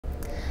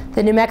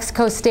The New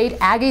Mexico State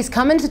Aggies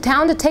come into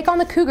town to take on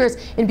the Cougars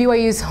in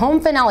BYU's home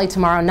finale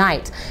tomorrow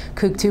night.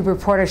 Coogtube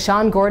reporter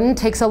Sean Gordon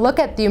takes a look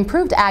at the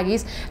improved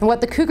Aggies and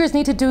what the Cougars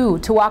need to do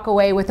to walk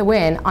away with a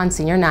win on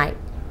senior night.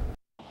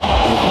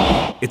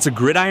 It's a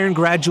gridiron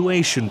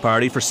graduation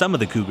party for some of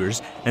the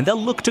Cougars, and they'll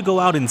look to go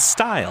out in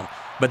style.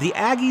 But the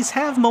Aggies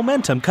have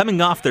momentum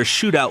coming off their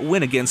shootout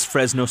win against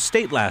Fresno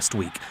State last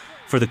week.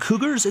 For the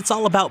Cougars, it's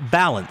all about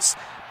balance.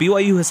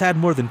 BYU has had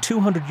more than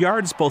 200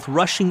 yards both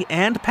rushing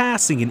and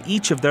passing in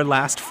each of their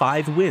last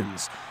 5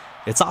 wins.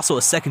 It's also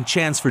a second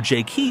chance for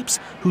Jake Heaps,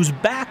 who's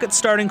back at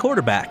starting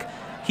quarterback.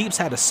 Heaps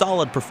had a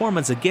solid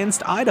performance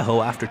against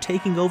Idaho after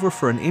taking over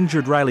for an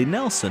injured Riley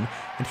Nelson,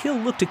 and he'll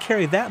look to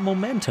carry that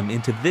momentum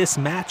into this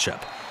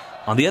matchup.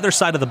 On the other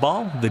side of the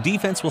ball, the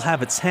defense will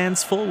have its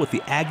hands full with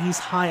the Aggies'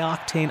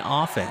 high-octane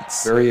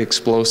offense. Very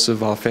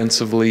explosive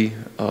offensively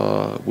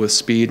with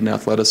speed and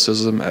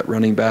athleticism at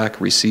running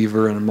back,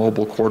 receiver, and a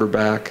mobile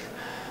quarterback.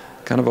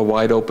 Kind of a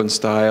wide-open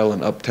style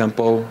and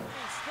up-tempo.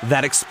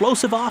 That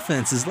explosive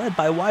offense is led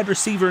by wide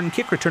receiver and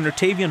kick returner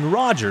Tavian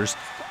Rogers,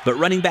 but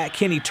running back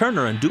Kenny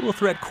Turner and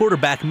dual-threat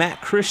quarterback Matt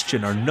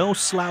Christian are no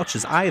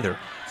slouches either.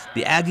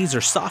 The Aggies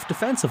are soft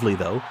defensively,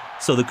 though,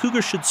 so the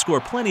Cougars should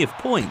score plenty of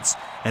points.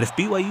 And if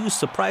BYU's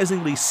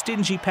surprisingly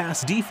stingy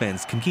pass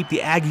defense can keep the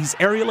Aggies'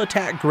 aerial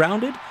attack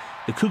grounded,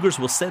 the Cougars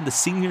will send the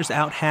seniors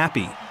out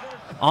happy.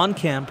 On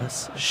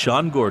campus,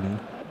 Sean Gordon,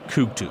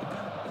 Coogtube.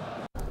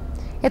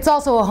 It's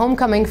also a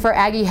homecoming for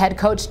Aggie head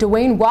coach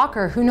Dwayne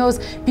Walker, who knows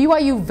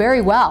BYU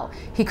very well.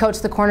 He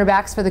coached the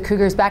cornerbacks for the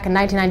Cougars back in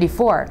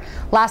 1994.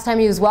 Last time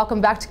he was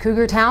welcomed back to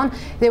Cougar Town,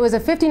 there was a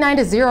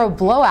 59-0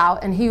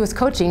 blowout, and he was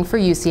coaching for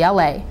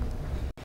UCLA.